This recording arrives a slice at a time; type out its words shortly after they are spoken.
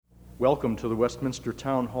Welcome to the Westminster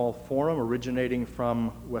Town Hall Forum, originating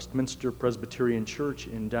from Westminster Presbyterian Church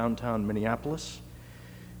in downtown Minneapolis.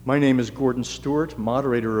 My name is Gordon Stewart,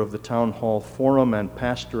 moderator of the Town Hall Forum and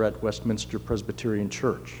pastor at Westminster Presbyterian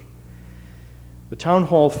Church. The Town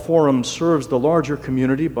Hall Forum serves the larger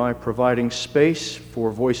community by providing space for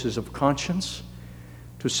voices of conscience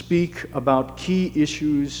to speak about key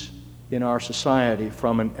issues in our society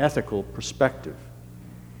from an ethical perspective.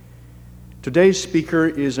 Today's speaker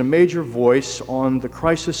is a major voice on the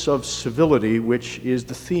crisis of civility, which is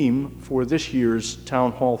the theme for this year's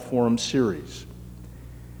Town Hall Forum series.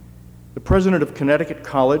 The president of Connecticut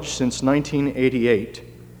College since 1988,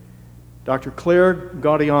 Dr. Claire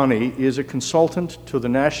Gaudiani is a consultant to the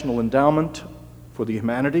National Endowment for the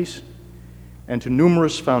Humanities and to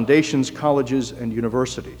numerous foundations, colleges, and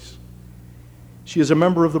universities. She is a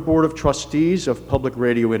member of the Board of Trustees of Public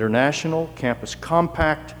Radio International, Campus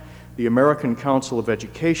Compact, the American Council of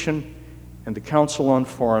Education, and the Council on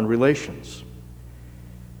Foreign Relations.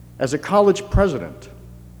 As a college president,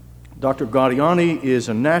 Dr. Gaudiani is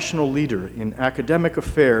a national leader in academic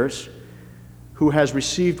affairs who has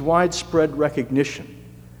received widespread recognition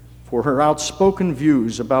for her outspoken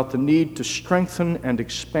views about the need to strengthen and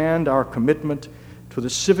expand our commitment to the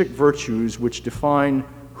civic virtues which define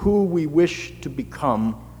who we wish to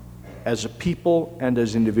become as a people and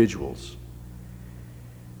as individuals.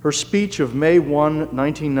 Her speech of May 1,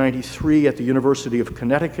 1993 at the University of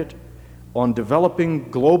Connecticut on developing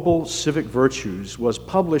global civic virtues was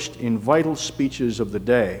published in Vital Speeches of the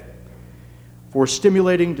Day for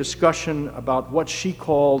stimulating discussion about what she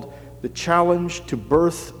called the challenge to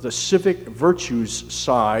birth the civic virtues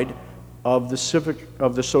side of the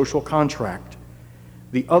social contract,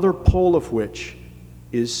 the other pole of which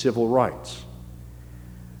is civil rights.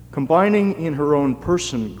 Combining in her own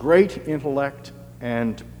person great intellect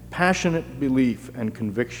and passionate belief and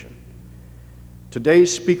conviction,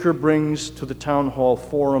 today's speaker brings to the Town Hall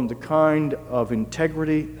Forum the kind of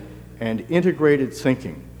integrity and integrated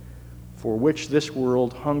thinking for which this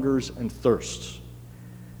world hungers and thirsts.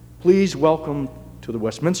 Please welcome to the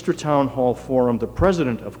Westminster Town Hall Forum the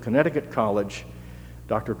president of Connecticut College,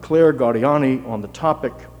 Dr. Claire Gaudiani, on the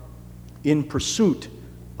topic, In Pursuit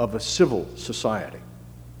of a Civil Society.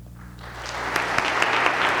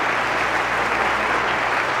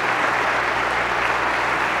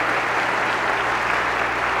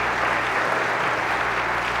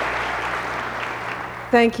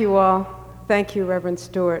 Thank you all. Thank you, Reverend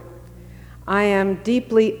Stewart. I am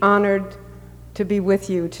deeply honored to be with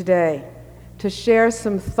you today to share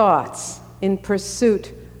some thoughts in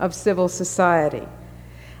pursuit of civil society.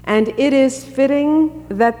 And it is fitting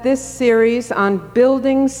that this series on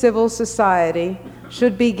building civil society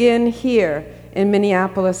should begin here in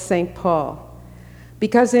Minneapolis, St. Paul.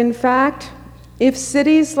 Because in fact, if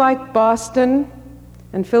cities like Boston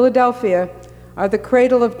and Philadelphia are the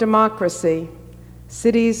cradle of democracy,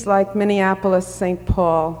 cities like Minneapolis, St.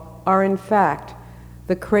 Paul are in fact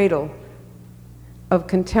the cradle of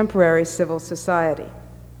contemporary civil society.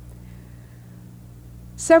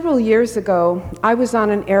 Several years ago, I was on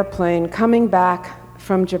an airplane coming back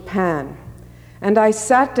from Japan, and I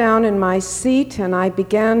sat down in my seat and I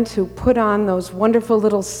began to put on those wonderful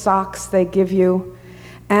little socks they give you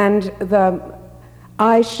and the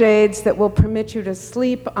eye shades that will permit you to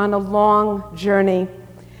sleep on a long journey.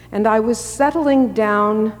 And I was settling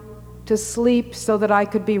down to sleep so that I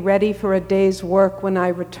could be ready for a day's work when I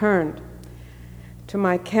returned to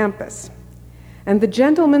my campus. And the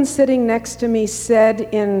gentleman sitting next to me said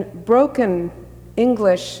in broken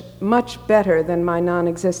English, much better than my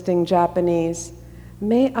non-existing Japanese,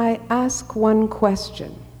 "May I ask one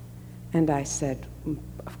question?" And I said,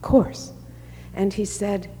 "Of course." And he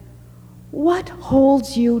said, "What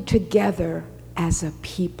holds you together as a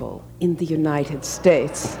people in the United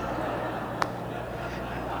States?"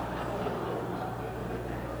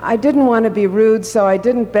 I didn't want to be rude, so I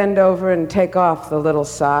didn't bend over and take off the little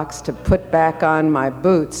socks to put back on my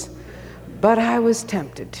boots. But I was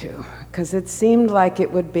tempted to, because it seemed like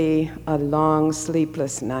it would be a long,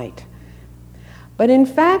 sleepless night. But in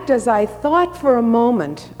fact, as I thought for a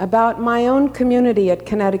moment about my own community at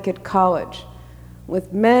Connecticut College,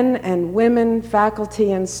 with men and women,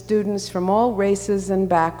 faculty and students from all races and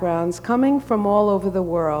backgrounds coming from all over the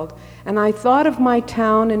world. And I thought of my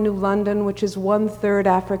town in New London, which is 1/3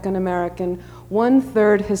 African American,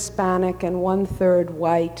 1/3 Hispanic, and 1/3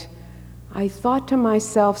 white. I thought to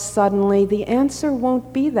myself suddenly, the answer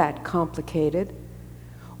won't be that complicated.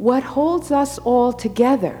 What holds us all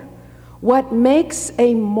together, what makes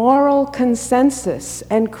a moral consensus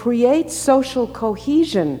and creates social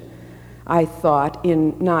cohesion, I thought,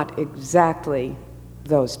 in not exactly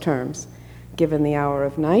those terms, given the hour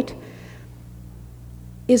of night,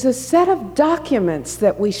 is a set of documents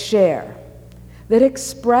that we share that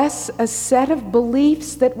express a set of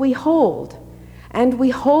beliefs that we hold. And we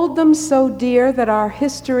hold them so dear that our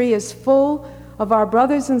history is full of our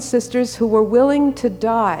brothers and sisters who were willing to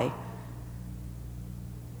die,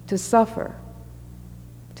 to suffer,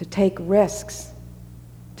 to take risks,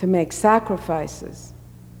 to make sacrifices,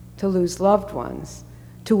 to lose loved ones,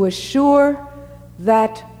 to assure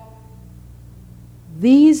that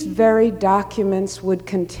these very documents would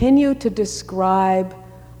continue to describe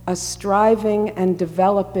a striving and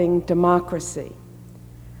developing democracy.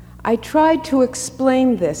 I tried to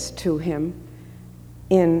explain this to him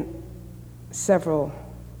in several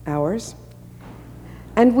hours,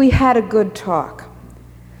 and we had a good talk.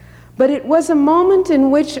 But it was a moment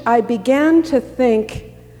in which I began to think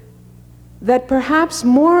that perhaps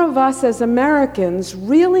more of us as Americans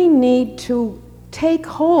really need to take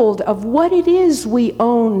hold of what it is we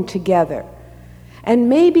own together. And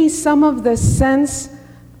maybe some of the sense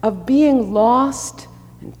of being lost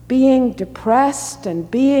and being depressed and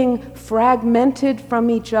being fragmented from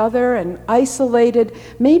each other and isolated,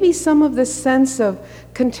 maybe some of the sense of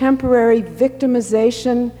contemporary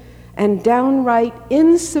victimization and downright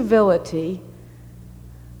incivility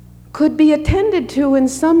could be attended to in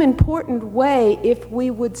some important way if we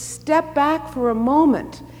would step back for a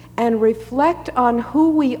moment and reflect on who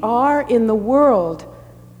we are in the world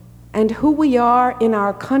and who we are in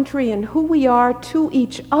our country and who we are to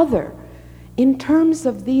each other in terms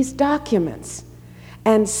of these documents,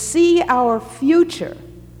 and see our future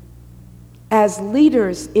as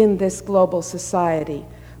leaders in this global society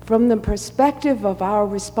from the perspective of our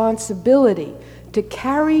responsibility to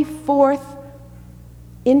carry forth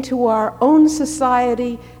into our own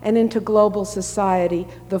society and into global society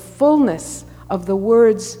the fullness of the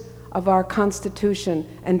words of our Constitution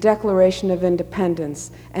and Declaration of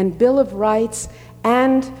Independence and Bill of Rights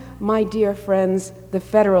and, my dear friends, the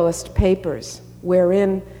Federalist Papers,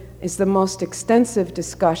 wherein is the most extensive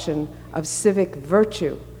discussion of civic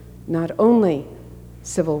virtue, not only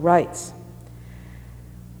civil rights.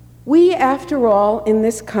 We, after all, in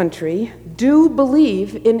this country, do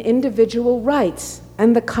believe in individual rights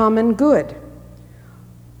and the common good.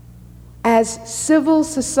 As civil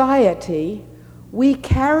society, we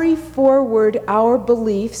carry forward our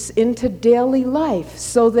beliefs into daily life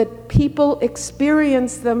so that people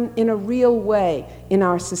experience them in a real way in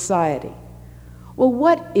our society. Well,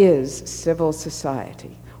 what is civil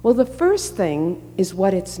society? Well, the first thing is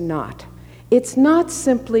what it's not. It's not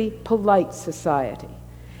simply polite society.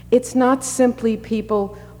 It's not simply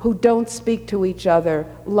people who don't speak to each other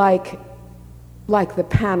like the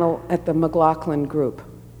panel at the McLaughlin Group,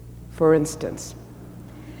 for instance.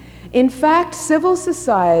 In fact, civil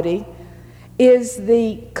society is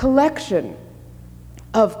the collection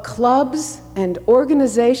of clubs and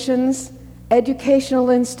organizations, educational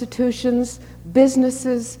institutions,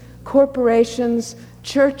 businesses, corporations,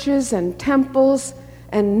 churches and temples,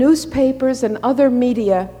 and newspapers and other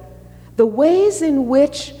media, the ways in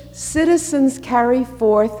which citizens carry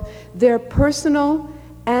forth their personal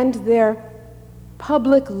and their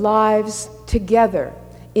public lives together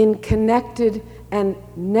in connected and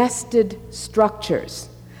nested structures.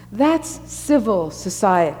 That's civil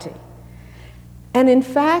society. And in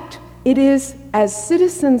fact, it is as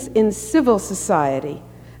citizens in civil society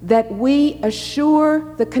that we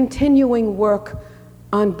assure the continuing work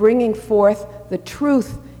on bringing forth the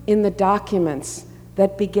truth in the documents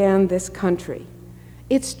that began this country.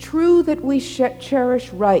 It's true that we cherish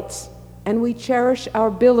rights, and we cherish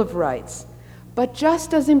our Bill of Rights, but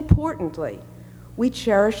just as importantly, we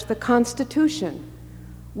cherish the Constitution,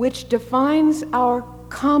 which defines our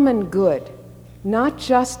common good, not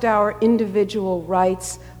just our individual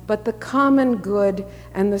rights, but the common good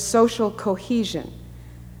and the social cohesion.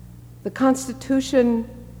 The Constitution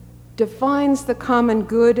defines the common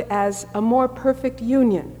good as a more perfect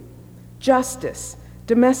union, justice,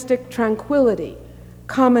 domestic tranquility,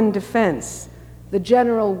 common defense, the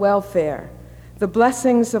general welfare, the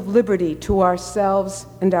blessings of liberty to ourselves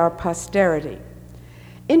and our posterity.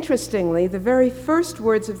 Interestingly, the very first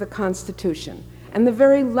words of the Constitution and the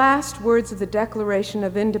very last words of the Declaration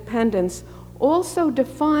of Independence also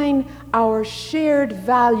define our shared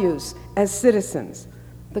values as citizens.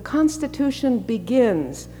 The Constitution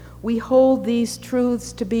begins, "We hold these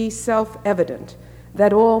truths to be self-evident,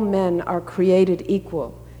 that all men are created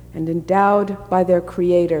equal and endowed by their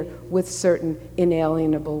Creator with certain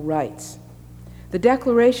inalienable rights." The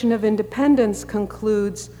Declaration of Independence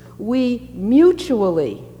concludes, "We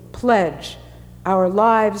mutually pledge our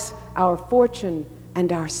lives, our fortune,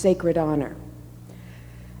 and our sacred honor."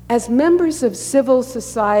 As members of civil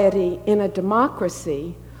society in a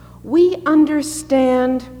democracy, we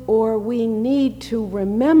understand, or we need to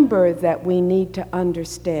remember that we need to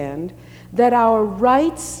understand, that our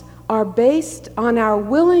rights are based on our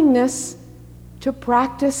willingness to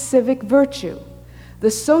practice civic virtue.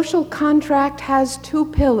 The social contract has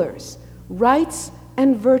two pillars, rights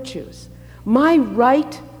and virtues. My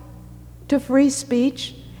right to free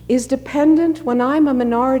speech is dependent, when I'm a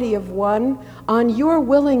minority of one, on your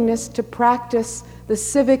willingness to practice the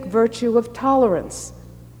civic virtue of tolerance.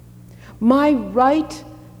 My right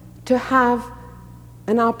to have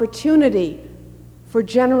an opportunity for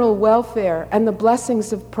general welfare and the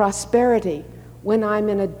blessings of prosperity when I'm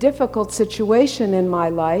in a difficult situation in my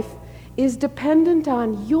life is dependent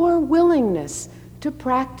on your willingness to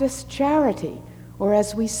practice charity, or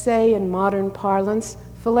as we say in modern parlance,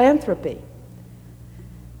 philanthropy.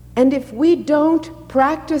 And if we don't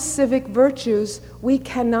practice civic virtues, we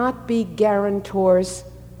cannot be guarantors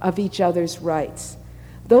of each other's rights.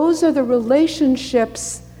 Those are the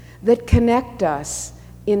relationships that connect us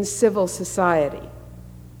in civil society.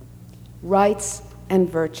 Rights and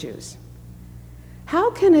virtues.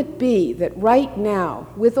 How can it be that right now,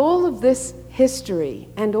 with all of this history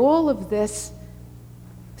and all of this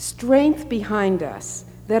strength behind us,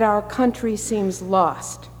 that our country seems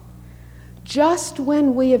lost? Just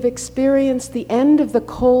when we have experienced the end of the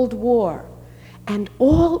Cold War, and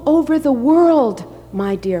all over the world,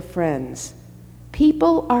 my dear friends,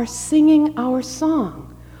 people are singing our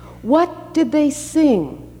song. What did they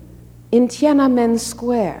sing in Tiananmen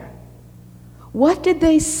Square? What did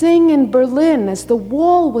they sing in Berlin as the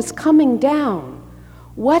wall was coming down?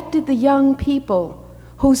 What did the young people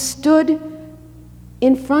who stood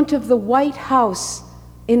in front of the White House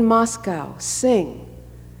in Moscow sing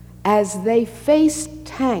as they faced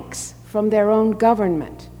tanks from their own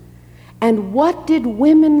government? And what did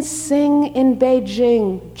women sing in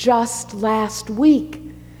Beijing just last week?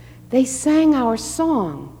 They sang our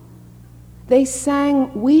song. They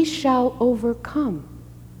sang, "We shall overcome."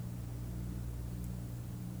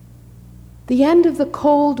 The end of the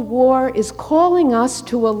Cold War is calling us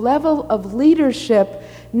to a level of leadership,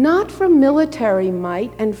 not from military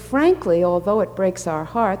might, and frankly, although it breaks our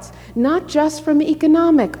hearts, not just from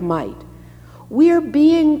economic might. We're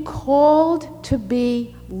being called to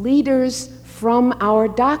be leaders from our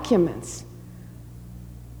documents.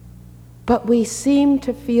 But we seem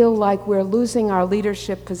to feel like we're losing our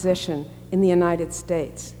leadership position in the United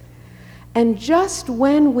States. And just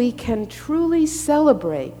when we can truly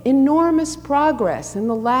celebrate enormous progress in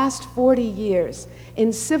the last 40 years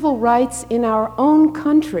in civil rights in our own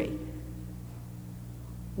country,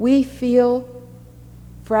 we feel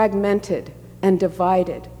fragmented and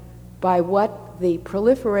divided by what the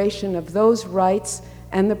proliferation of those rights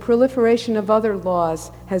and the proliferation of other laws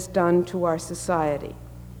has done to our society.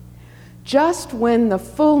 Just when the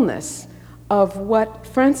fullness of what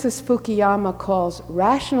Francis Fukuyama calls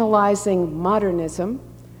rationalizing modernism,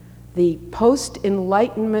 the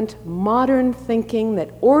post-Enlightenment modern thinking that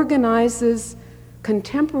organizes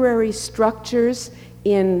contemporary structures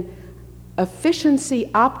in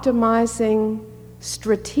efficiency optimizing,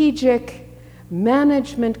 strategic,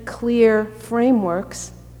 management clear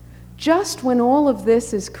frameworks, just when all of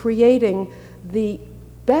this is creating the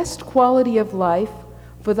best quality of life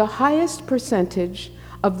for the highest percentage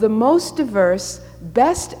of the most diverse,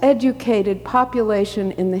 best educated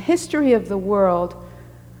population in the history of the world,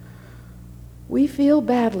 we feel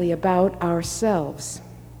badly about ourselves.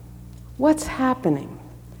 What's happening?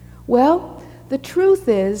 Well, the truth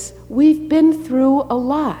is we've been through a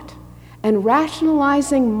lot, and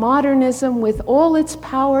rationalizing modernism with all its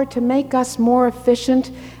power to make us more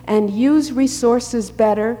efficient and use resources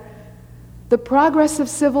better, the progress of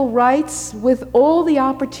civil rights with all the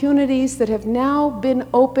opportunities that have now been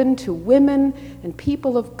open to women and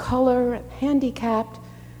people of color and handicapped,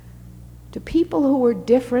 to people who were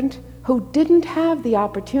different, who didn't have the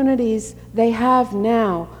opportunities they have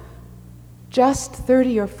now just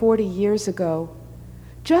 30 or 40 years ago.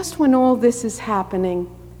 Just when all this is happening,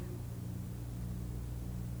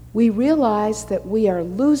 we realize that we are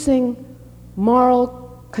losing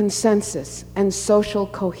moral consensus and social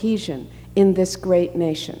cohesion in this great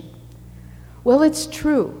nation. Well, it's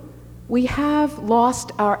true. We have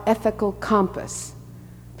lost our ethical compass.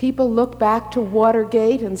 People look back to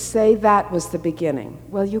Watergate and say that was the beginning.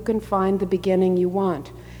 Well, you can find the beginning you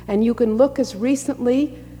want. And you can look as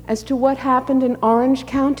recently as to what happened in Orange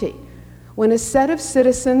County, when a set of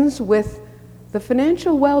citizens with the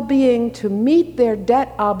financial well-being to meet their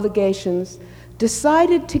debt obligations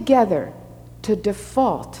decided together to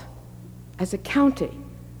default as a county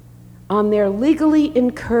on their legally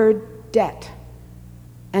incurred debt.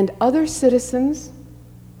 And other citizens,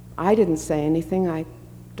 I didn't say anything, I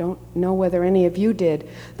don't know whether any of you did.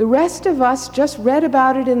 The rest of us just read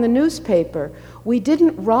about it in the newspaper. We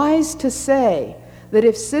didn't rise to say that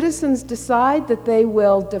if citizens decide that they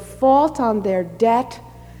will default on their debt,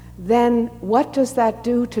 then what does that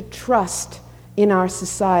do to trust in our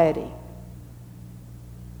society?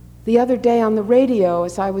 The other day on the radio,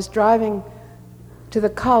 as I was driving to the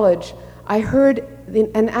college, I heard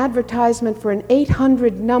an advertisement for an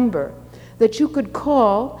 800 number that you could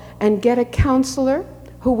call and get a counselor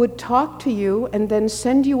who would talk to you and then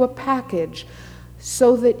send you a package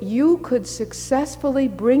so that you could successfully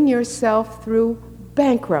bring yourself through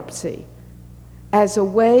bankruptcy as a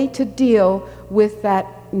way to deal with that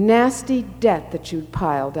nasty debt that you'd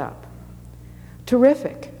piled up.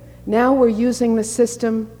 Terrific. Now we're using the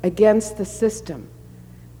system against the system.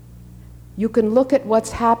 You can look at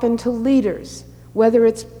what's happened to leaders, whether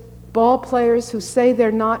it's ball players who say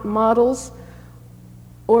they're not models,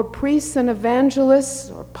 or priests and evangelists,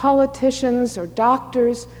 or politicians, or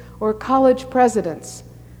doctors, or college presidents.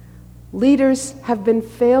 Leaders have been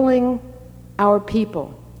failing our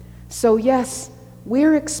people. So yes,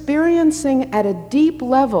 we're experiencing at a deep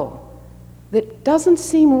level that doesn't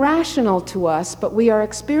seem rational to us, but we are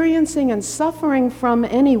experiencing and suffering from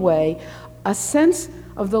anyway, a sense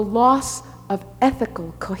of the loss of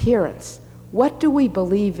ethical coherence. What do we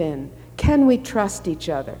believe in? Can we trust each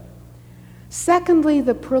other? Secondly,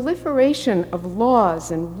 the proliferation of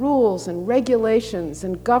laws and rules and regulations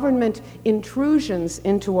and government intrusions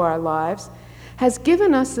into our lives has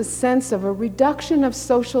given us a sense of a reduction of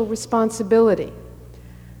social responsibility.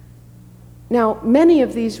 Now, many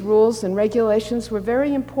of these rules and regulations were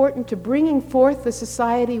very important to bringing forth the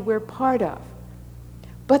society we're part of.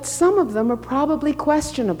 But some of them are probably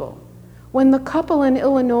questionable. When the couple in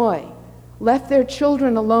Illinois left their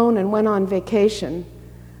children alone and went on vacation,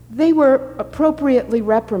 they were appropriately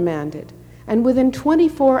reprimanded. And within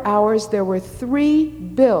 24 hours, there were 3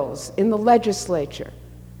 bills in the legislature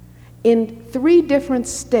in 3 different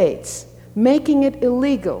states making it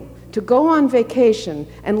illegal to go on vacation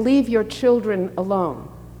and leave your children alone.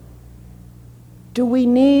 Do we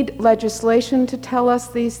need legislation to tell us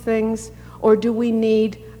these things, or do we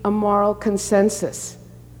need a moral consensus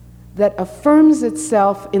that affirms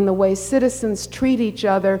itself in the way citizens treat each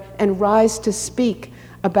other and rise to speak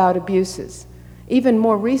about abuses? Even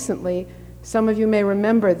more recently, some of you may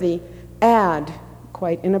remember the ad,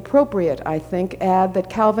 quite inappropriate, I think, ad that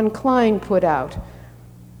Calvin Klein put out,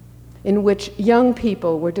 in which young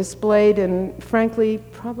people were displayed in, frankly,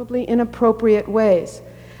 probably inappropriate ways.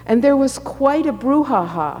 And there was quite a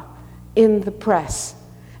brouhaha in the press.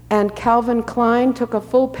 And Calvin Klein took a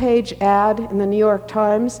full-page ad in the New York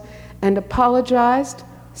Times and apologized,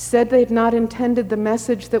 said they'd not intended the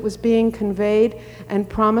message that was being conveyed, and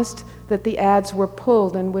promised that the ads were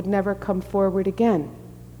pulled and would never come forward again.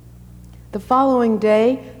 The following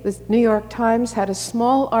day, the New York Times had a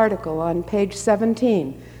small article on page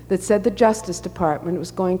 17 that said the Justice Department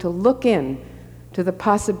was going to look in to the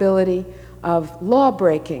possibility of law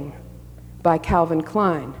breaking by Calvin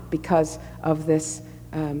Klein because of this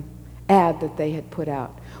ad that they had put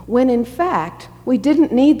out. When in fact, we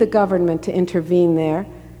didn't need the government to intervene there.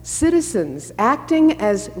 Citizens, acting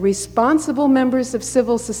as responsible members of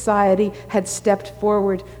civil society, had stepped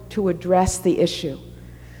forward to address the issue.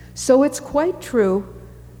 So it's quite true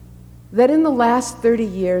that in the last 30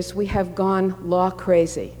 years we have gone law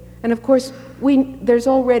crazy. And of course, there's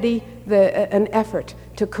already an effort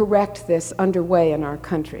to correct this underway in our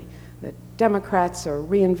country. The Democrats are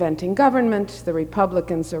reinventing government, the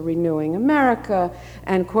Republicans are renewing America,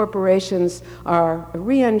 and corporations are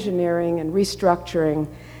re-engineering and restructuring,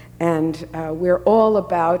 and we're all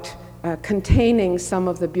about containing some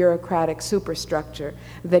of the bureaucratic superstructure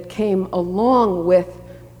that came along with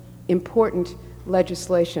important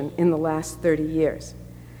legislation in the last 30 years.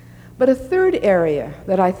 But a third area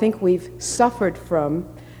that I think we've suffered from,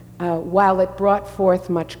 while it brought forth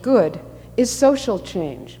much good, is social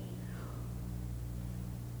change.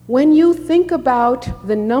 When you think about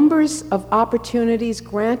the numbers of opportunities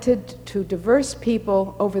granted to diverse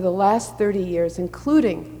people over the last 30 years,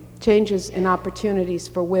 including changes in opportunities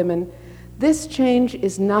for women, this change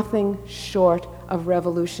is nothing short of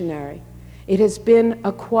revolutionary. It has been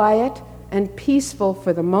a quiet and peaceful,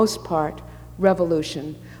 for the most part,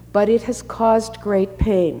 revolution, but it has caused great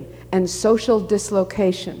pain and social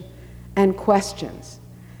dislocation and questions.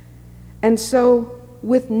 And so,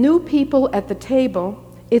 with new people at the table,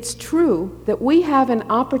 it's true that we have an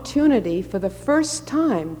opportunity for the first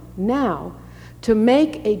time now to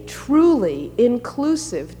make a truly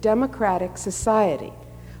inclusive democratic society,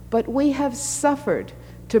 but we have suffered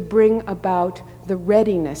to bring about the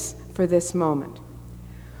readiness for this moment.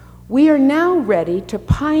 We are now ready to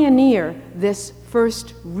pioneer this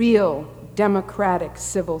first real democratic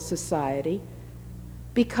civil society,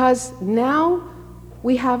 because now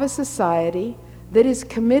we have a society that is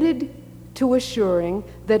committed to assuring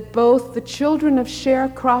that both the children of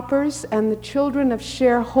sharecroppers and the children of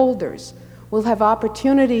shareholders will have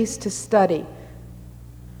opportunities to study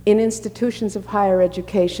in institutions of higher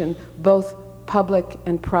education, both public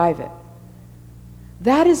and private.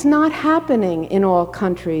 That is not happening in all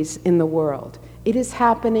countries in the world. It is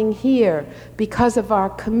happening here because of our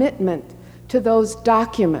commitment to those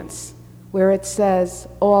documents where it says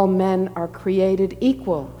all men are created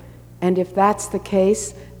equal. And if that's the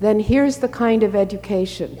case, then here's the kind of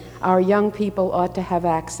education our young people ought to have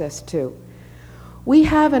access to. We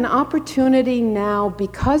have an opportunity now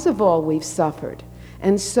because of all we've suffered.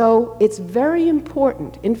 And so it's very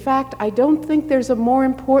important. In fact, I don't think there's a more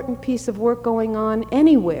important piece of work going on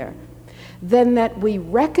anywhere than that we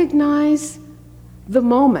recognize the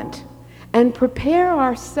moment and prepare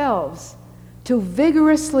ourselves to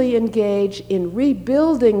vigorously engage in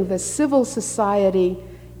rebuilding the civil society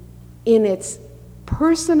in its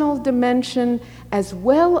personal dimension as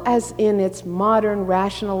well as in its modern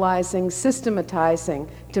rationalizing, systematizing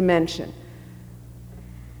dimension.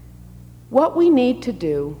 What we need to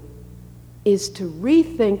do is to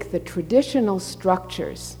rethink the traditional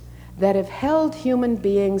structures that have held human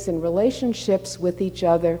beings in relationships with each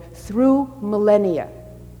other through millennia.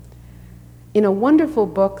 In a wonderful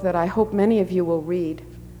book that I hope many of you will read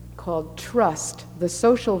called Trust, the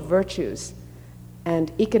Social Virtues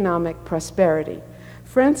and Economic Prosperity,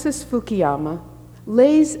 Francis Fukuyama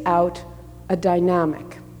lays out a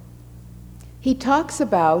dynamic. He talks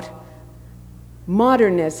about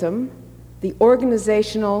modernism, the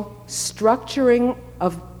organizational structuring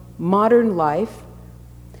of modern life,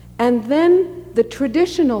 and then the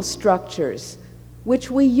traditional structures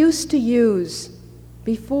which we used to use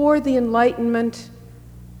before the Enlightenment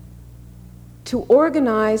to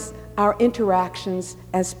organize our interactions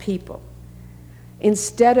as people.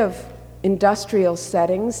 Instead of industrial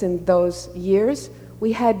settings in those years,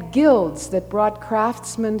 we had guilds that brought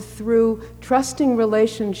craftsmen through trusting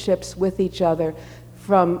relationships with each other,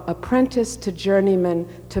 from apprentice to journeyman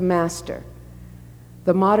to master.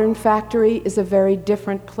 The modern factory is a very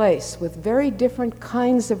different place with very different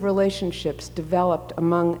kinds of relationships developed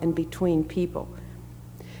among and between people.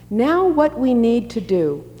 Now what we need to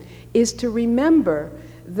do is to remember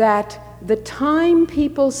that the time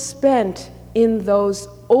people spent in those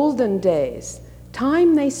olden days,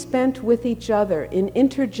 time they spent with each other in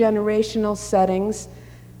intergenerational settings,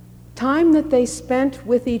 time that they spent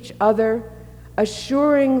with each other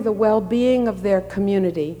assuring the well-being of their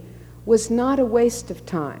community, was not a waste of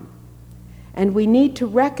time. And we need to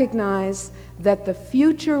recognize that the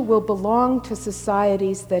future will belong to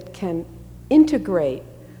societies that can integrate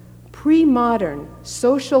pre-modern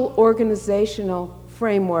social organizational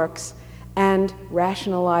frameworks and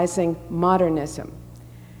rationalizing modernism.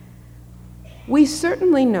 We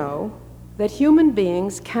certainly know that human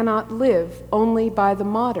beings cannot live only by the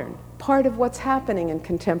modern. Part of what's happening in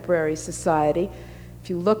contemporary society, if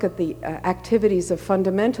you look at the activities of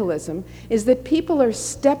fundamentalism, is that people are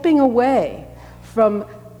stepping away from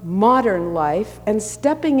modern life and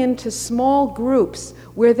stepping into small groups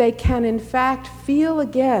where they can in fact feel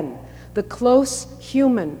again the close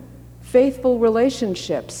human, faithful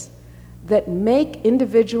relationships that make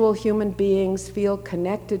individual human beings feel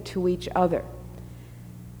connected to each other.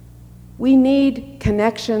 We need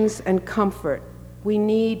connections and comfort. We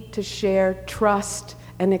need to share trust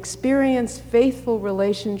and experience faithful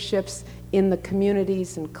relationships in the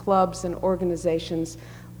communities and clubs and organizations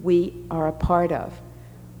we are a part of.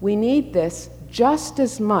 We need this just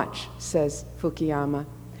as much, says Fukuyama,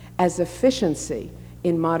 as efficiency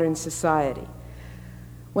in modern society.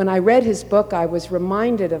 When I read his book, I was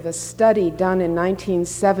reminded of a study done in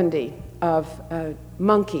 1970 of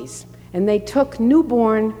monkeys. And they took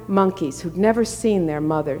newborn monkeys who'd never seen their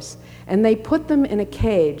mothers, and they put them in a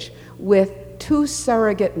cage with two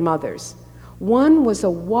surrogate mothers. One was a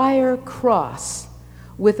wire cross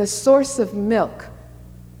with a source of milk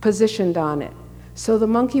positioned on it. So the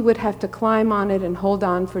monkey would have to climb on it and hold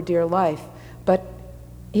on for dear life, but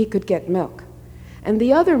he could get milk. And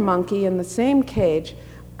the other monkey in the same cage,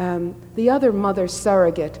 the other mother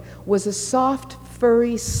surrogate, was a soft,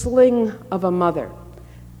 furry sling of a mother.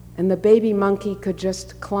 And the baby monkey could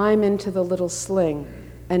just climb into the little sling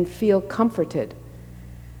and feel comforted.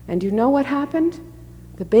 And you know what happened?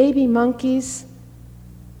 The baby monkeys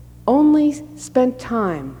only spent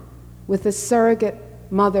time with a surrogate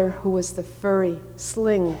mother who was the furry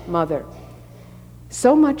sling mother.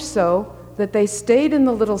 So much so that they stayed in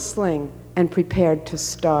the little sling and prepared to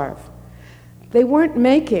starve. They weren't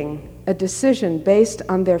making a decision based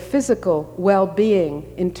on their physical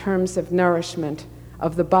well-being in terms of nourishment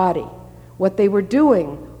of the body. What they were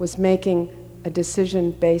doing was making a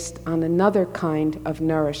decision based on another kind of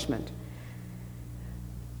nourishment.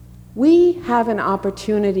 We have an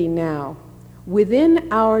opportunity now within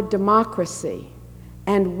our democracy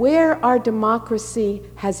and where our democracy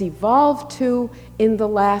has evolved to in the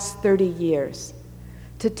last 30 years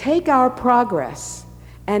to take our progress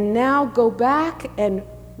and now go back and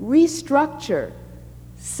restructure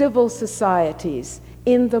civil societies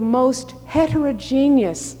in the most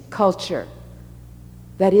heterogeneous culture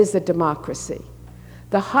that is a democracy.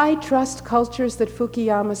 The high trust cultures that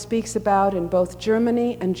Fukuyama speaks about in both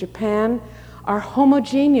Germany and Japan are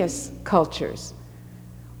homogeneous cultures.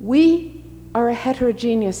 We are a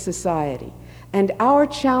heterogeneous society, and our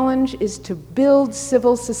challenge is to build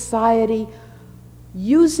civil society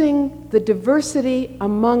using the diversity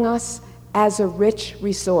among us as a rich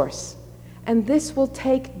resource. And this will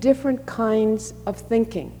take different kinds of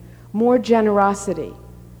thinking, more generosity,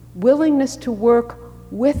 willingness to work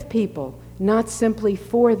with people, not simply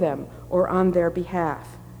for them or on their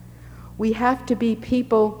behalf. We have to be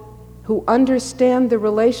people who understand the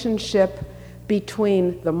relationship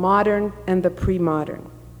between the modern and the pre-modern.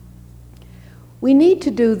 We need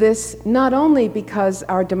to do this not only because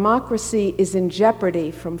our democracy is in jeopardy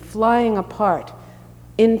from flying apart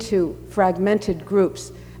into fragmented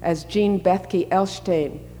groups, as Jean Bethke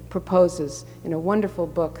Elshtain proposes in a wonderful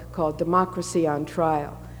book called Democracy on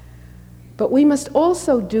Trial. But we must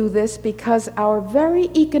also do this because our very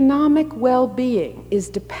economic well-being is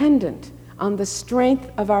dependent on the strength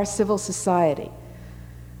of our civil society.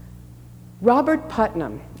 Robert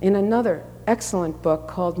Putnam, in another excellent book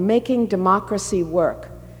called Making Democracy Work,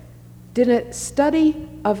 did a study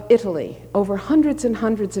of Italy over hundreds and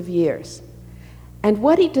hundreds of years. And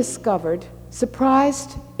what he discovered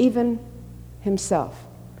surprised even himself.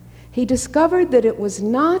 He discovered that it was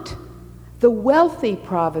not the wealthy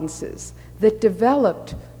provinces that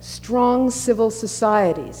developed strong civil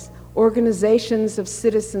societies, organizations of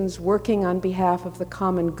citizens working on behalf of the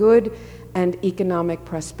common good and economic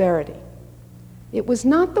prosperity. It was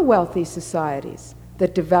not the wealthy societies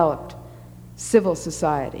that developed civil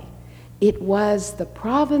society. It was the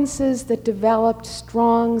provinces that developed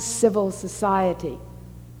strong civil society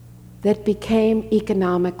that became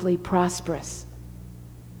economically prosperous.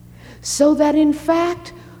 So that in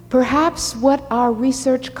fact, perhaps what our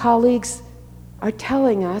research colleagues are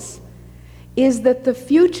telling us is that the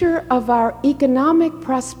future of our economic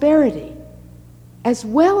prosperity, as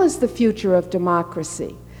well as the future of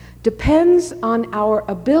democracy, depends on our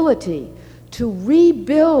ability to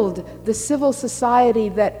rebuild the civil society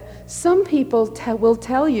that some people will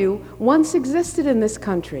tell you once existed in this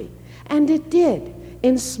country. And it did,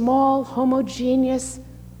 in small, homogeneous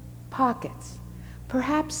pockets,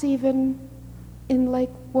 perhaps even in Lake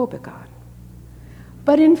Wobegon.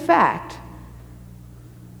 But in fact,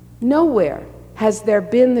 nowhere has there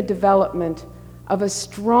been the development of a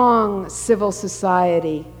strong civil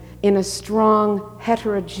society in a strong,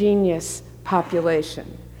 heterogeneous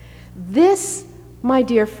population. This, my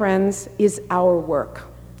dear friends, is our work.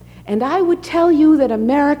 And I would tell you that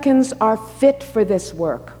Americans are fit for this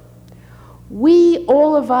work. We,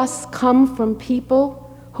 all of us, come from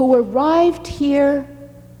people who arrived here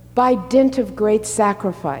by dint of great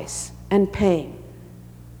sacrifice and pain.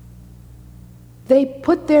 They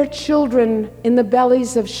put their children in the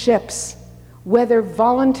bellies of ships, whether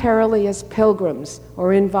voluntarily as pilgrims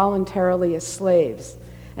or involuntarily as slaves.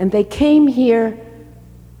 And they came here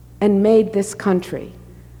and made this country.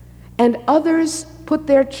 And others put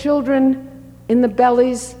their children in the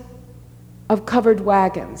bellies of covered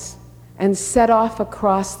wagons and set off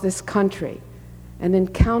across this country and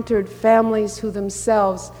encountered families who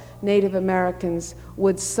themselves, Native Americans,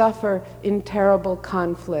 would suffer in terrible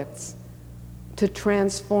conflicts to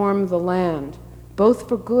transform the land, both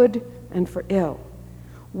for good and for ill.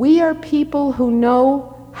 We are people who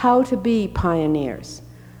know how to be pioneers.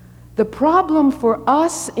 The problem for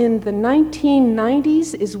us in the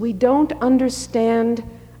 1990s is we don't understand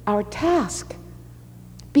our task.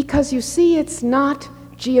 Because you see, it's not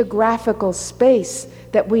geographical space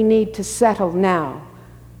that we need to settle now.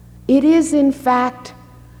 It is, in fact,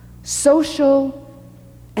 social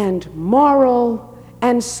and moral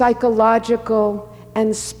and psychological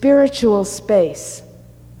and spiritual space.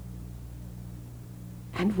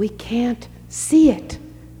 And we can't see it,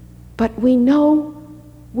 but we know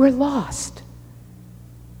we're lost.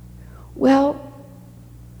 Well,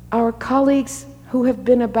 our colleagues who have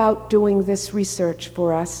been about doing this research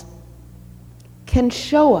for us can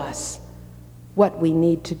show us what we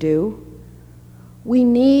need to do. We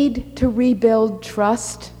need to rebuild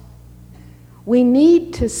trust. We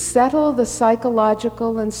need to settle the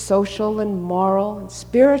psychological and social and moral and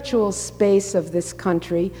spiritual space of this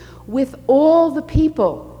country with all the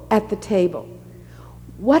people at the table.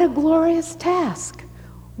 What a glorious task.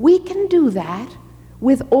 We can do that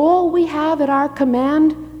with all we have at our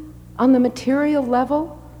command on the material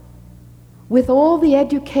level, with all the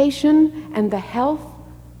education and the health,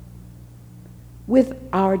 with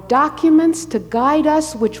our documents to guide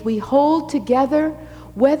us, which we hold together,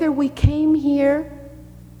 whether we came here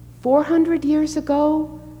 400 years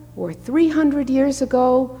ago or 300 years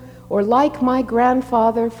ago, or like my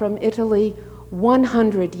grandfather from Italy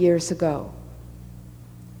 100 years ago.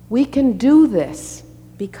 We can do this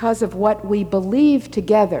because of what we believe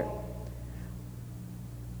together,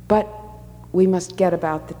 but we must get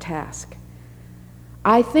about the task.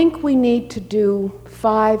 I think we need to do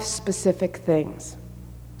 5 specific things.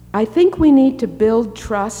 I think we need to build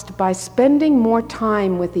trust by spending more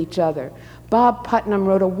time with each other. Bob Putnam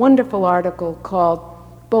wrote a wonderful article called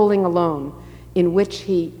Bowling Alone, in which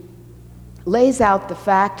he lays out the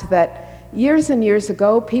fact that years and years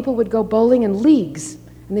ago, people would go bowling in leagues,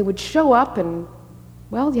 and they would show up and,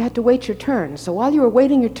 well, you had to wait your turn. So while you were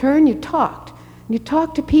waiting your turn, you talked. You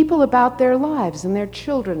talked to people about their lives and their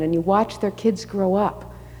children, and you watched their kids grow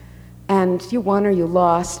up. And you won or you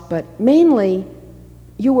lost, but mainly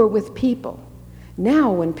you were with people.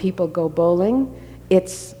 Now when people go bowling,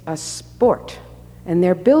 it's a sport, and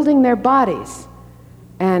they're building their bodies.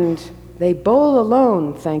 And they bowl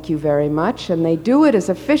alone, thank you very much, and they do it as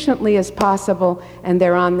efficiently as possible, and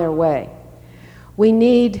they're on their way. We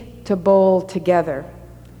need to bowl together,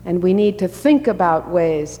 and we need to think about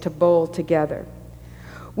ways to bowl together.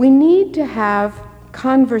 We need to have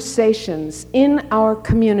conversations in our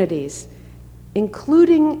communities,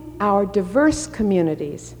 including our diverse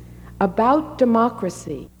communities, about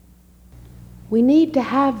democracy. We need to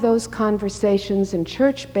have those conversations in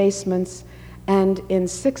church basements and in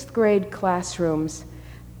 6th grade classrooms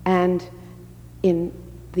and in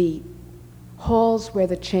the halls where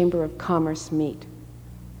the Chamber of Commerce meet.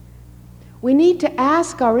 We need to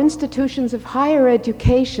ask our institutions of higher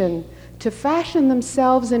education to fashion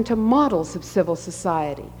themselves into models of civil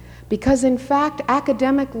society, because in fact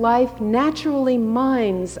academic life naturally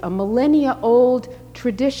mines a millennia-old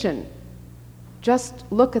tradition. Just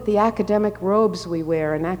look at the academic robes we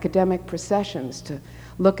wear in academic processions to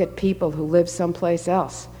look at people who live someplace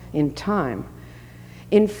else in time.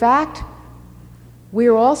 In fact,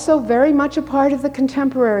 we're also very much a part of the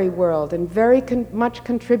contemporary world and very much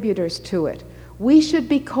contributors to it. We should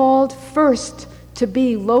be called first to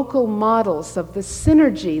be local models of the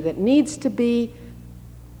synergy that needs to be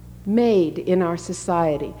made in our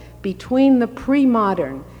society between the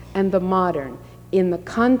pre-modern and the modern in the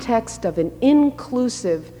context of an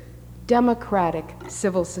inclusive, democratic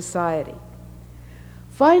civil society.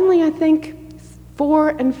 Finally, I think 4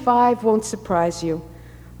 and 5 won't surprise you.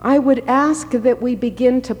 I would ask that we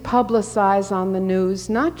begin to publicize on the news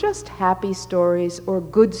not just happy stories or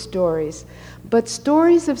good stories, but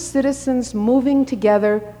stories of citizens moving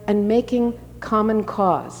together and making common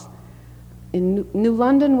cause. In New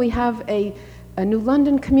London, we have a New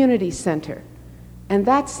London Community Center, and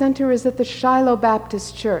that center is at the Shiloh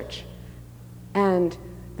Baptist Church. And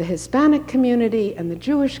the Hispanic community and the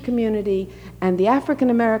Jewish community and the African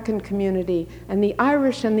American community and the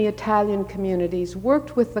Irish and the Italian communities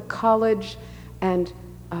worked with the college and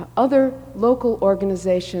other local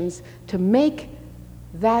organizations to make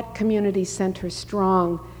that community center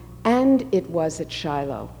strong, and it was at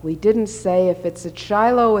Shiloh. We didn't say if it's at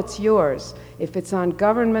Shiloh, it's yours. If it's on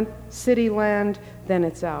government city land, then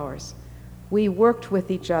it's ours. We worked with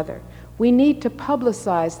each other. We need to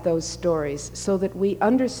publicize those stories so that we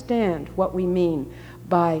understand what we mean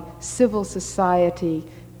by civil society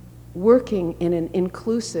working in an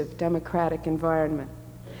inclusive democratic environment.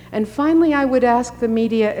 And finally, I would ask the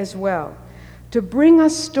media as well to bring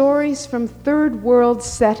us stories from third world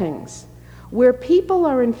settings where people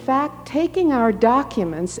are in fact taking our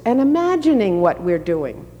documents and imagining what we're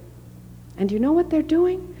doing. And you know what they're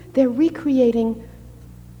doing? They're recreating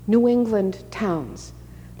New England towns.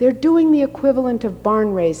 They're doing the equivalent of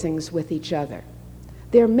barn raisings with each other.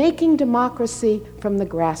 They're making democracy from the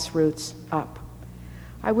grassroots up.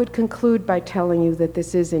 I would conclude by telling you that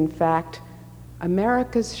this is, in fact,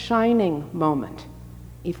 America's shining moment.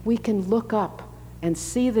 If we can look up and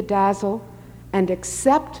see the dazzle and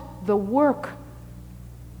accept the work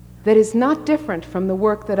that is not different from the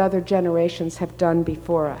work that other generations have done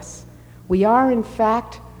before us. We are, in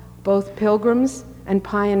fact, both pilgrims and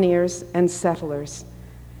pioneers and settlers.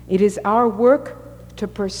 It is our work to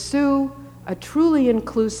pursue a truly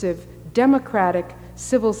inclusive, democratic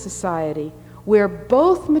civil society where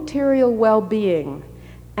both material well-being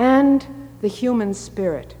and the human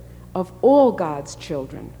spirit of all God's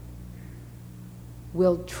children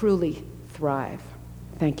will truly thrive.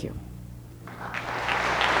 Thank you.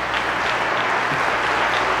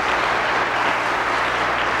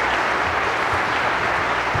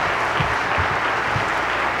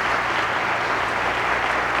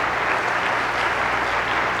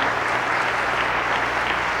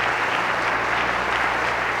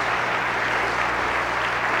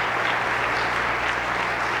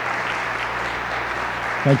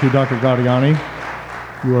 Thank you, Dr. Gaudiani.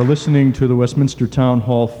 You are listening to the Westminster Town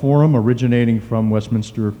Hall Forum, originating from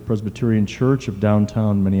Westminster Presbyterian Church of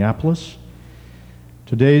downtown Minneapolis.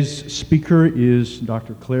 Today's speaker is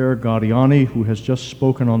Dr. Claire Gaudiani, who has just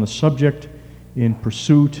spoken on the subject, In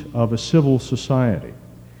Pursuit of a Civil Society.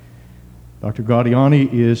 Dr.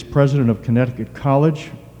 Gaudiani is president of Connecticut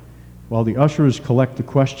College. While the ushers collect the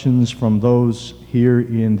questions from those here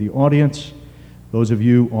in the audience, those of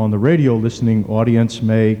you on the radio listening audience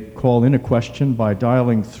may call in a question by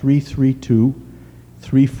dialing 332-3421.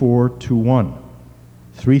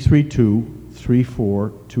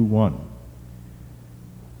 332-3421.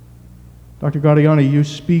 Dr. Gaudiani, you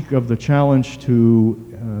speak of the challenge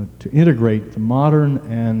to integrate the modern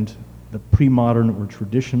and the pre-modern or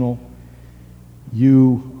traditional.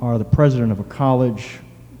 You are the president of a college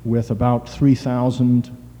with about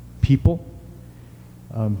 3,000 people.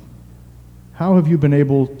 How have you been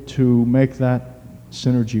able to make that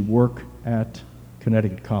synergy work at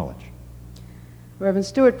Connecticut College? Reverend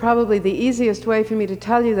Stewart, probably the easiest way for me to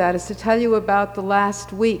tell you that is to tell you about the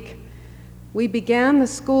last week. We began the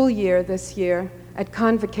school year this year at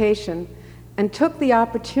Convocation and took the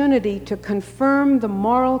opportunity to confirm the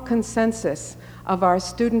moral consensus of our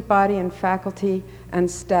student body and faculty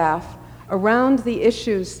and staff around the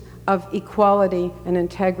issues of equality and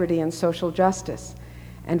integrity and social justice.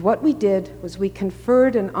 And what we did was we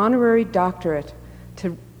conferred an honorary doctorate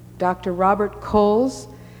to Dr. Robert Coles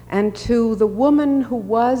and to the woman who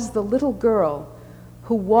was the little girl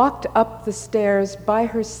who walked up the stairs by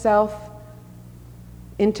herself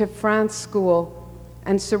into France School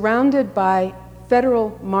and, surrounded by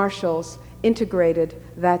federal marshals, integrated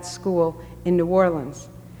that school in New Orleans.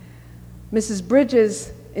 Mrs.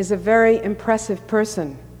 Bridges is a very impressive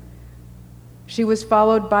person. She was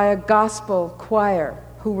followed by a gospel choir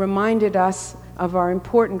who reminded us of our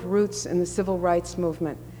important roots in the civil rights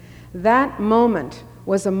movement. That moment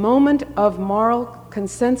was a moment of moral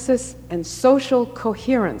consensus and social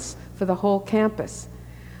coherence for the whole campus.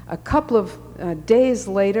 A couple of days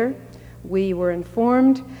later, we were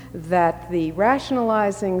informed that the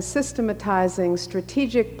rationalizing, systematizing,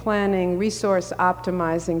 strategic planning, resource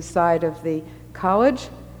optimizing side of the college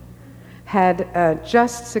had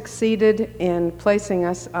just succeeded in placing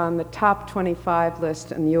us on the top 25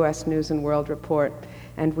 list in the U.S. News and World Report,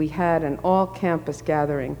 and we had an all-campus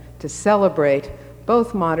gathering to celebrate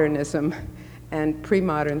both modernism and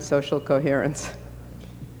pre-modern social coherence.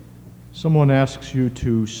 Someone asks you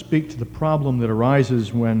to speak to the problem that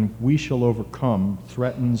arises when we shall overcome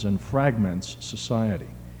threatens and fragments society.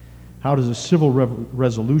 How does a civil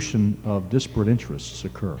resolution of disparate interests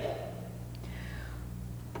occur?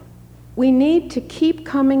 We need to keep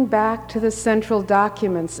coming back to the central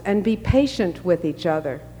documents and be patient with each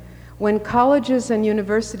other. When colleges and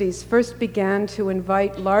universities first began to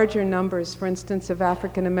invite larger numbers, for instance, of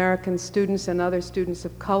African American students and other students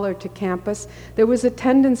of color to campus, there was a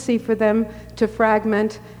tendency for them to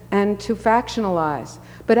fragment and to factionalize.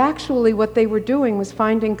 But actually what they were doing was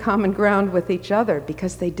finding common ground with each other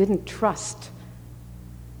because they didn't trust.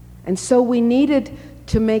 And so we needed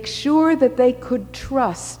to make sure that they could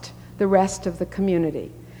trust the rest of the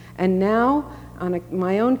community. And now, on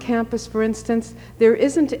my own campus, for instance, there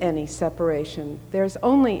isn't any separation. There's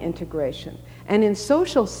only integration. And in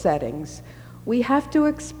social settings, we have to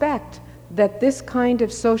expect that this kind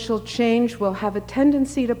of social change will have a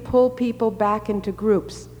tendency to pull people back into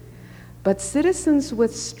groups. But citizens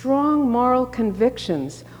with strong moral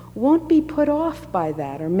convictions won't be put off by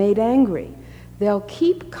that or made angry. They'll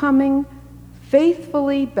keep coming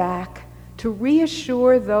faithfully back to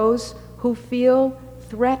reassure those who feel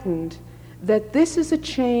threatened that this is a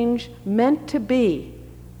change meant to be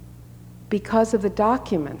because of the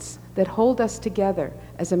documents that hold us together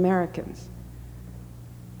as Americans.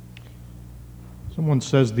 Someone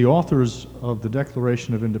says the authors of the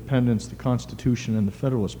Declaration of Independence, the Constitution, and the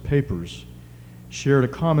Federalist Papers shared a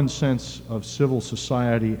common sense of civil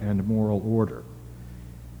society and moral order.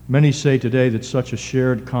 Many say today that such a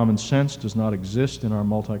shared common sense does not exist in our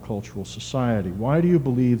multicultural society. Why do you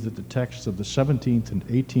believe that the texts of the 17th and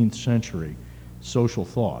 18th century social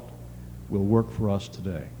thought will work for us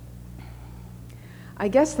today? I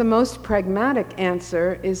guess the most pragmatic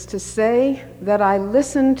answer is to say that I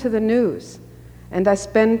listen to the news and I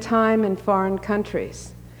spend time in foreign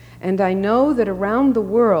countries. And I know that around the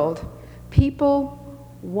world, people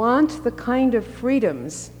want the kind of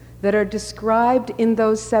freedoms that are described in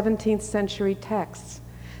those 17th century texts.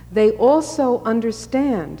 They also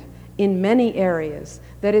understand in many areas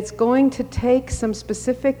that it's going to take some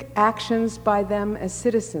specific actions by them as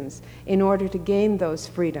citizens in order to gain those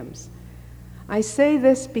freedoms. I say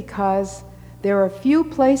this because there are few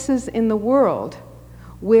places in the world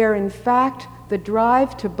where, in fact, the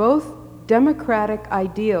drive to both democratic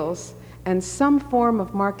ideals and some form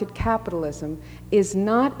of market capitalism is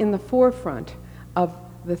not in the forefront of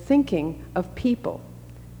the thinking of people.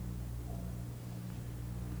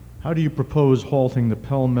 How do you propose halting the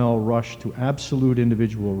pell-mell rush to absolute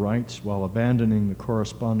individual rights while abandoning the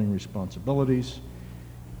corresponding responsibilities?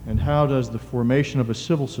 And how does the formation of a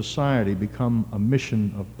civil society become a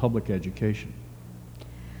mission of public education?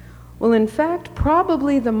 Well, in fact,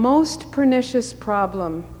 probably the most pernicious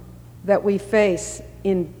problem that we face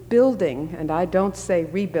in building, and I don't say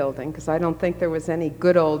rebuilding, because I don't think there was any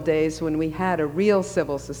good old days when we had a real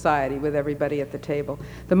civil society with everybody at the table.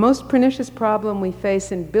 The most pernicious problem we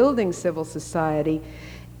face in building civil society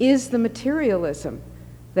is the materialism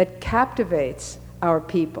that captivates our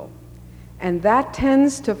people. And that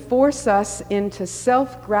tends to force us into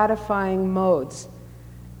self-gratifying modes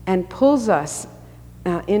and pulls us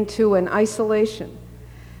into an isolation.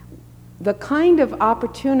 The kind of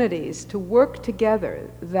opportunities to work together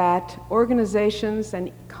that organizations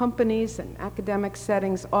and companies and academic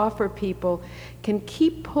settings offer people can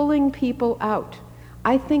keep pulling people out.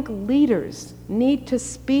 I think leaders need to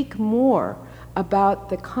speak more about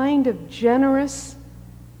the kind of generous,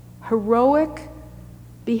 heroic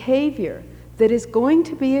behavior that is going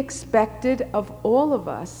to be expected of all of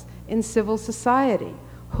us in civil society.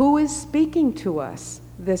 Who is speaking to us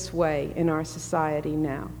this way in our society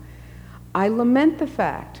now? I lament the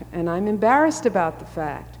fact, and I'm embarrassed about the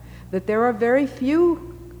fact, that there are very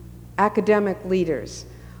few academic leaders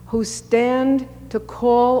who stand to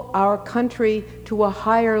call our country to a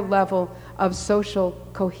higher level of social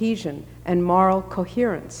cohesion and moral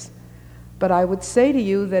coherence. But I would say to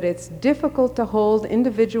you that it's difficult to hold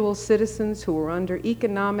individual citizens who are under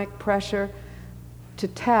economic pressure to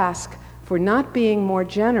task for not being more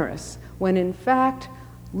generous, when in fact,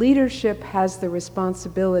 leadership has the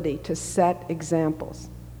responsibility to set examples.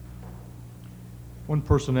 One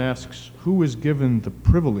person asks, who is given the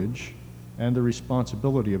privilege and the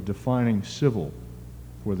responsibility of defining civil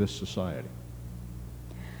for this society?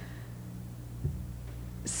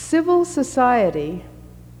 Civil society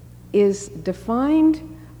is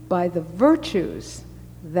defined by the virtues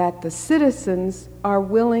that the citizens are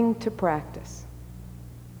willing to practice.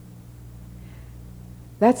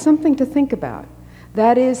 That's something to think about.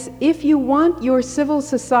 That is, if you want your civil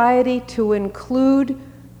society to include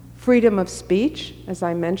freedom of speech, as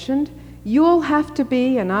I mentioned, you'll have to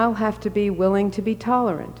be, and I'll have to be, willing to be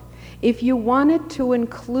tolerant. If you want it to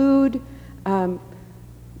include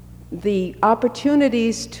the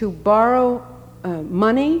opportunities to borrow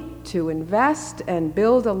money, to invest and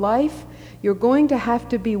build a life, you're going to have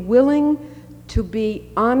to be willing to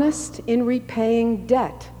be honest in repaying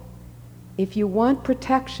debt. If you want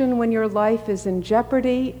protection when your life is in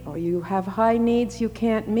jeopardy or you have high needs you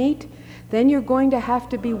can't meet, then you're going to have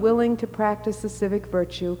to be willing to practice the civic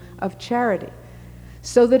virtue of charity.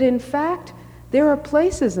 So that in fact, there are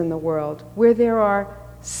places in the world where there are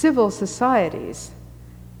civil societies,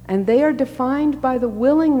 and they are defined by the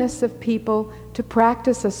willingness of people to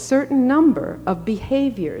practice a certain number of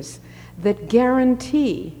behaviors that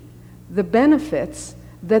guarantee the benefits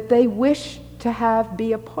that they wish to have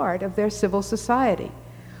be a part of their civil society.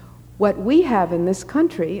 What we have in this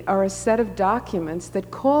country are a set of documents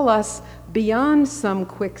that call us beyond some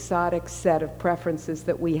quixotic set of preferences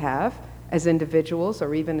that we have as individuals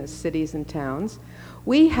or even as cities and towns.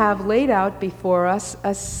 We have laid out before us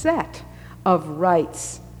a set of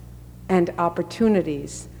rights and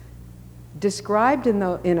opportunities described in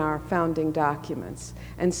our founding documents.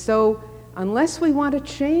 And so, unless we want to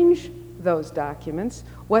change those documents,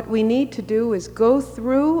 what we need to do is go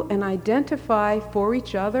through and identify for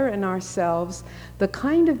each other and ourselves the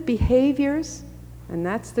kind of behaviors, and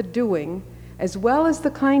that's the doing, as well as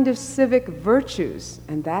the kind of civic virtues,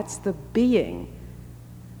 and that's the being,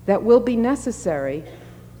 that will be necessary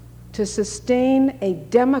to sustain a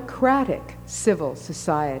democratic civil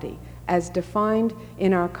society as defined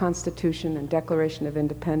in our Constitution and Declaration of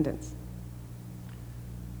Independence.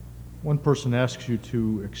 One person asks you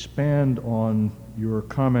to expand on your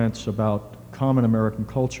comments about common American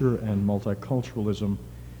culture and multiculturalism.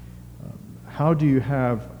 How do you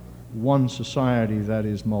have one society that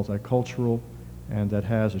is multicultural and that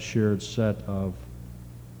has a shared set of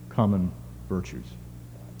common virtues?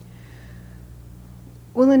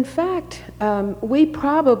 Well, in fact, we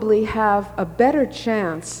probably have a better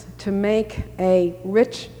chance to make a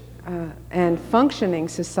rich and functioning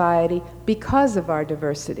society because of our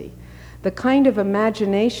diversity. The kind of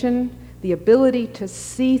imagination, the ability to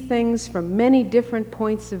see things from many different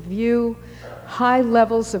points of view, high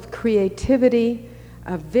levels of creativity,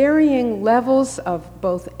 varying levels of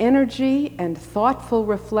both energy and thoughtful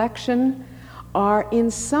reflection are in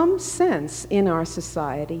some sense in our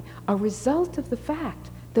society a result of the fact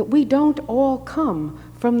that we don't all come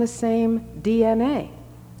from the same DNA.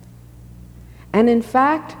 And in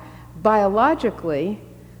fact, biologically,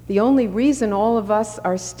 the only reason all of us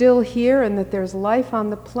are still here and that there's life on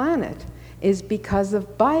the planet is because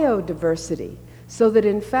of biodiversity, so that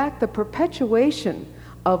in fact the perpetuation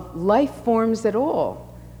of life forms at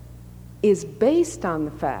all is based on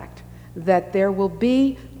the fact that there will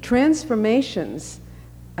be transformations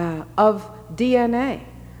of DNA,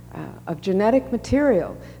 of genetic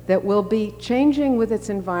material that will be changing with its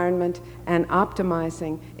environment and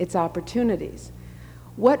optimizing its opportunities.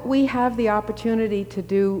 What we have the opportunity to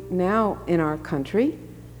do now in our country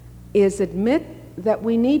is admit that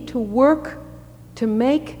we need to work to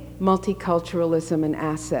make multiculturalism an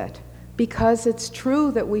asset, because it's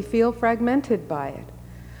true that we feel fragmented by it.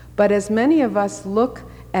 But as many of us look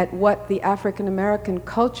at what the African American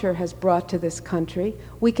culture has brought to this country,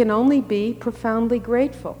 we can only be profoundly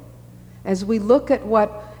grateful. As we look at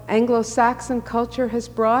what Anglo-Saxon culture has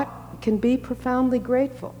brought, we can be profoundly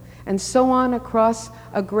grateful, and so on across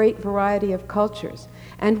a great variety of cultures.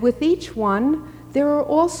 And with each one, there are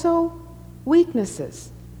also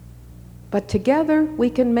weaknesses. But together, we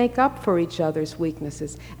can make up for each other's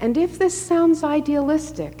weaknesses. And if this sounds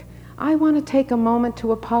idealistic, I want to take a moment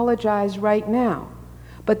to apologize right now.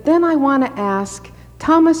 But then I want to ask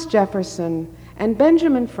Thomas Jefferson and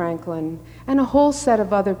Benjamin Franklin and a whole set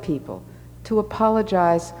of other people to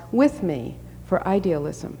apologize with me for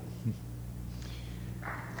idealism.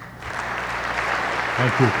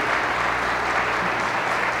 Thank you.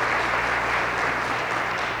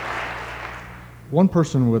 One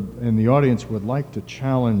person in the audience would like to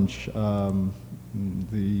challenge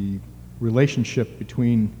the relationship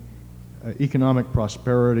between economic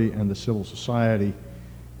prosperity and the civil society,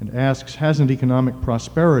 and asks, hasn't economic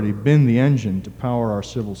prosperity been the engine to power our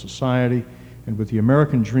civil society? And with the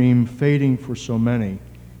American dream fading for so many,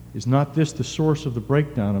 is not this the source of the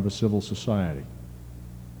breakdown of a civil society?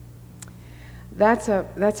 That's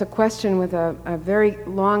a question with a very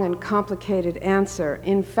long and complicated answer.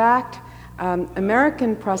 In fact,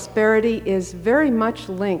 American prosperity is very much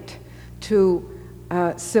linked to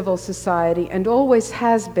civil society and always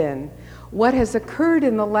has been. What has occurred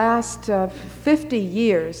in the last 50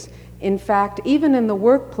 years, in fact, even in the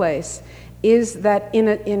workplace, is that in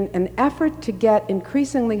an effort to get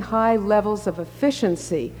increasingly high levels of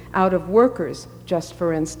efficiency out of workers, just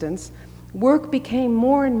for instance, work became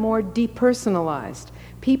more and more depersonalized.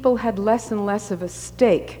 People had less and less of a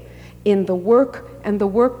stake in the work and the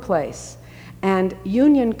workplace. And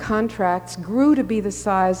union contracts grew to be the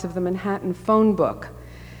size of the Manhattan phone book.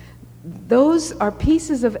 Those are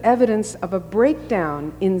pieces of evidence of a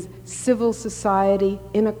breakdown in civil society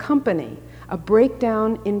in a company, a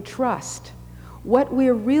breakdown in trust. What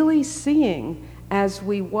we're really seeing as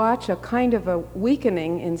we watch a kind of a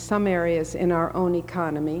weakening in some areas in our own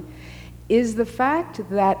economy is the fact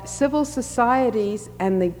that civil societies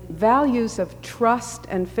and the values of trust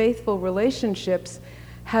and faithful relationships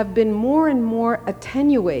have been more and more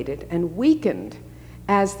attenuated and weakened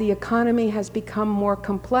as the economy has become more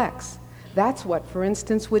complex. That's what, for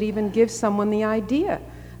instance, would even give someone the idea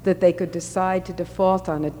that they could decide to default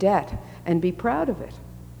on a debt and be proud of it.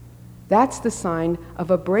 That's the sign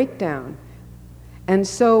of a breakdown. And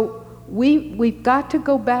so we've got to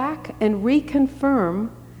go back and reconfirm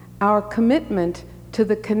our commitment to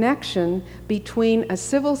the connection between a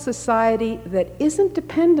civil society that isn't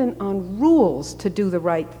dependent on rules to do the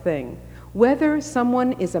right thing, whether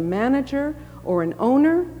someone is a manager or an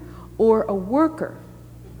owner or a worker,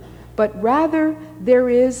 but rather there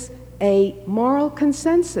is a moral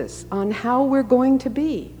consensus on how we're going to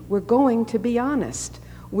be, we're going to be honest.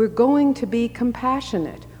 We're going to be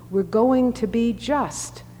compassionate. We're going to be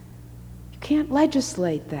just. You can't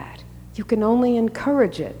legislate that. You can only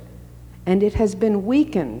encourage it. And it has been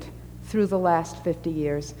weakened through the last 50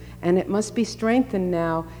 years, and it must be strengthened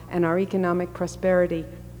now, and our economic prosperity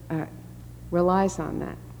relies on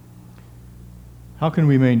that. How can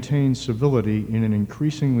we maintain civility in an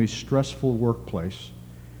increasingly stressful workplace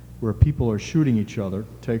where people are shooting each other?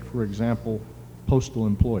 Take, for example, postal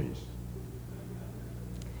employees.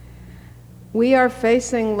 We are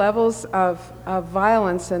facing levels of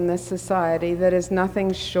violence in this society that is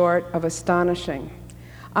nothing short of astonishing.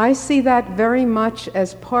 I see that very much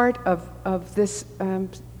as part of this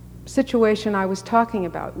situation I was talking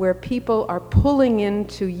about, where people are pulling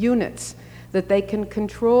into units that they can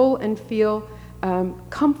control and feel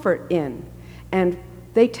comfort in. And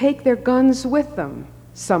they take their guns with them,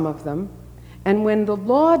 some of them. And when the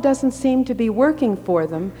law doesn't seem to be working for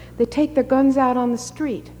them, they take their guns out on the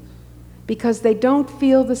street because they don't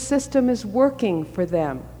feel the system is working for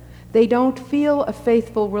them. They don't feel a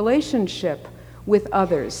faithful relationship with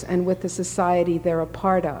others and with the society they're a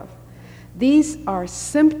part of. These are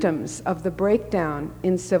symptoms of the breakdown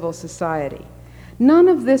in civil society. None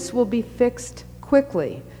of this will be fixed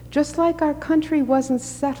quickly, just like our country wasn't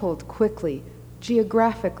settled quickly,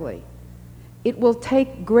 geographically. It will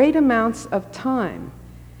take great amounts of time,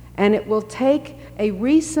 and it will take a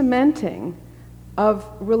re-cementing of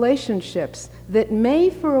relationships that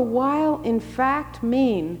may for a while in fact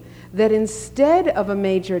mean that instead of a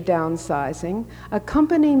major downsizing, a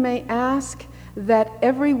company may ask that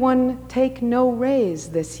everyone take no raise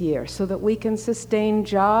this year so that we can sustain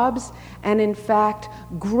jobs and in fact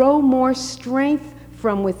grow more strength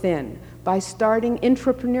from within by starting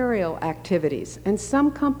entrepreneurial activities. And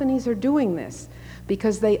some companies are doing this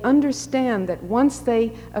because they understand that once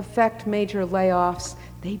they effect major layoffs,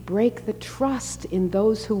 they break the trust in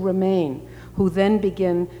those who remain, who then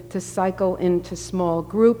begin to cycle into small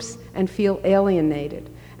groups and feel alienated.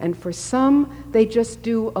 And for some, they just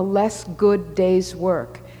do a less good day's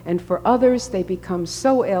work. And for others, they become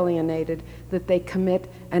so alienated that they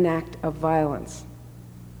commit an act of violence.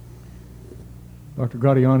 Dr.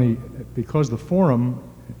 Gratiani, because the forum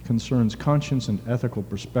concerns conscience and ethical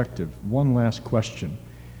perspective, one last question.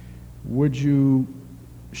 Would you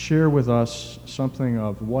share with us something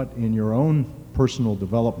of what in your own personal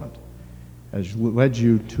development has led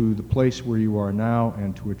you to the place where you are now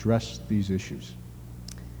and to address these issues?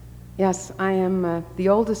 Yes, I am the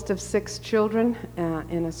oldest of 6 children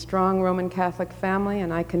in a strong Roman Catholic family,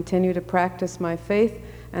 and I continue to practice my faith,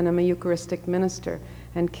 and I'm a Eucharistic minister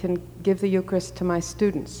and can give the Eucharist to my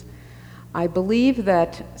students. I believe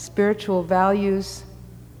that spiritual values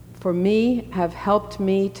for me have helped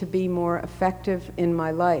me to be more effective in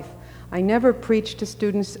my life. I never preach to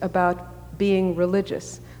students about being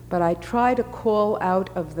religious, but I try to call out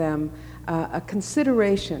of them a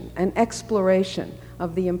consideration, an exploration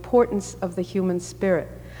of the importance of the human spirit.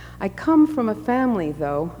 I come from a family,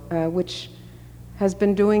 though, which has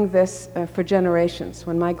been doing this for generations.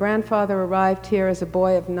 When my grandfather arrived here as a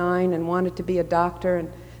boy of 9 and wanted to be a doctor,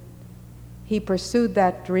 and he pursued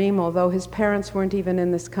that dream, although his parents weren't even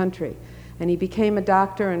in this country. And he became a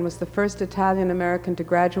doctor and was the first Italian-American to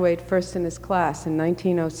graduate first in his class in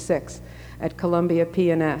 1906 at Columbia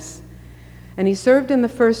P&S. And he served in the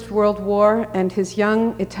First World War, and his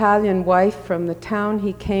young Italian wife from the town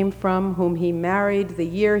he came from, whom he married the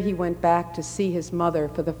year he went back to see his mother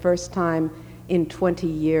for the first time in 20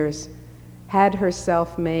 years, had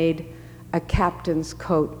herself made a captain's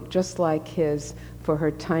coat just like his for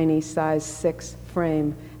her tiny size 6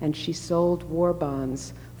 frame, and she sold war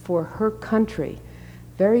bonds for her country,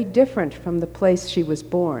 very different from the place she was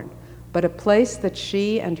born, but a place that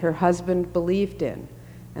she and her husband believed in.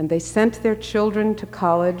 And they sent their children to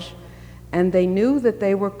college, and they knew that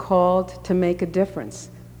they were called to make a difference.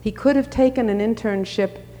 He could have taken an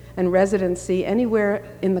internship and residency anywhere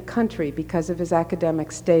in the country because of his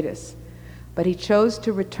academic status, but he chose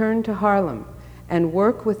to return to Harlem and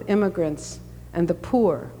work with immigrants and the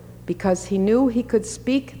poor because he knew he could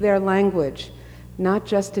speak their language, not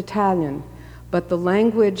just Italian, but the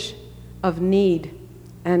language of need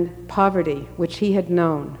and poverty, which he had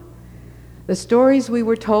known. The stories we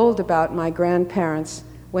were told about my grandparents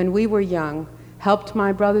when we were young helped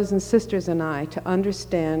my brothers and sisters and I to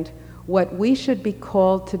understand what we should be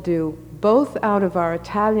called to do, both out of our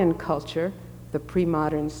Italian culture, the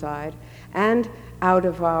pre-modern side, and out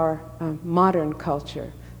of our modern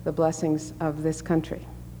culture, the blessings of this country.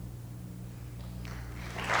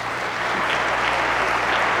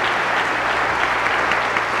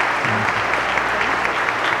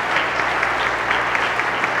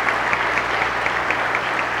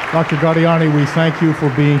 Dr. Gaudiani, we thank you for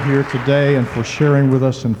being here today and for sharing with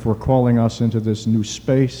us and for calling us into this new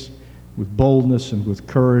space with boldness and with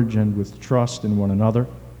courage and with trust in one another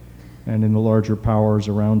and in the larger powers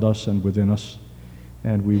around us and within us.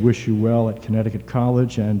 And we wish you well at Connecticut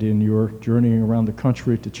College and in your journeying around the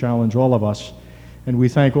country to challenge all of us. And we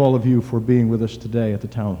thank all of you for being with us today at the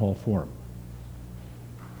Town Hall Forum.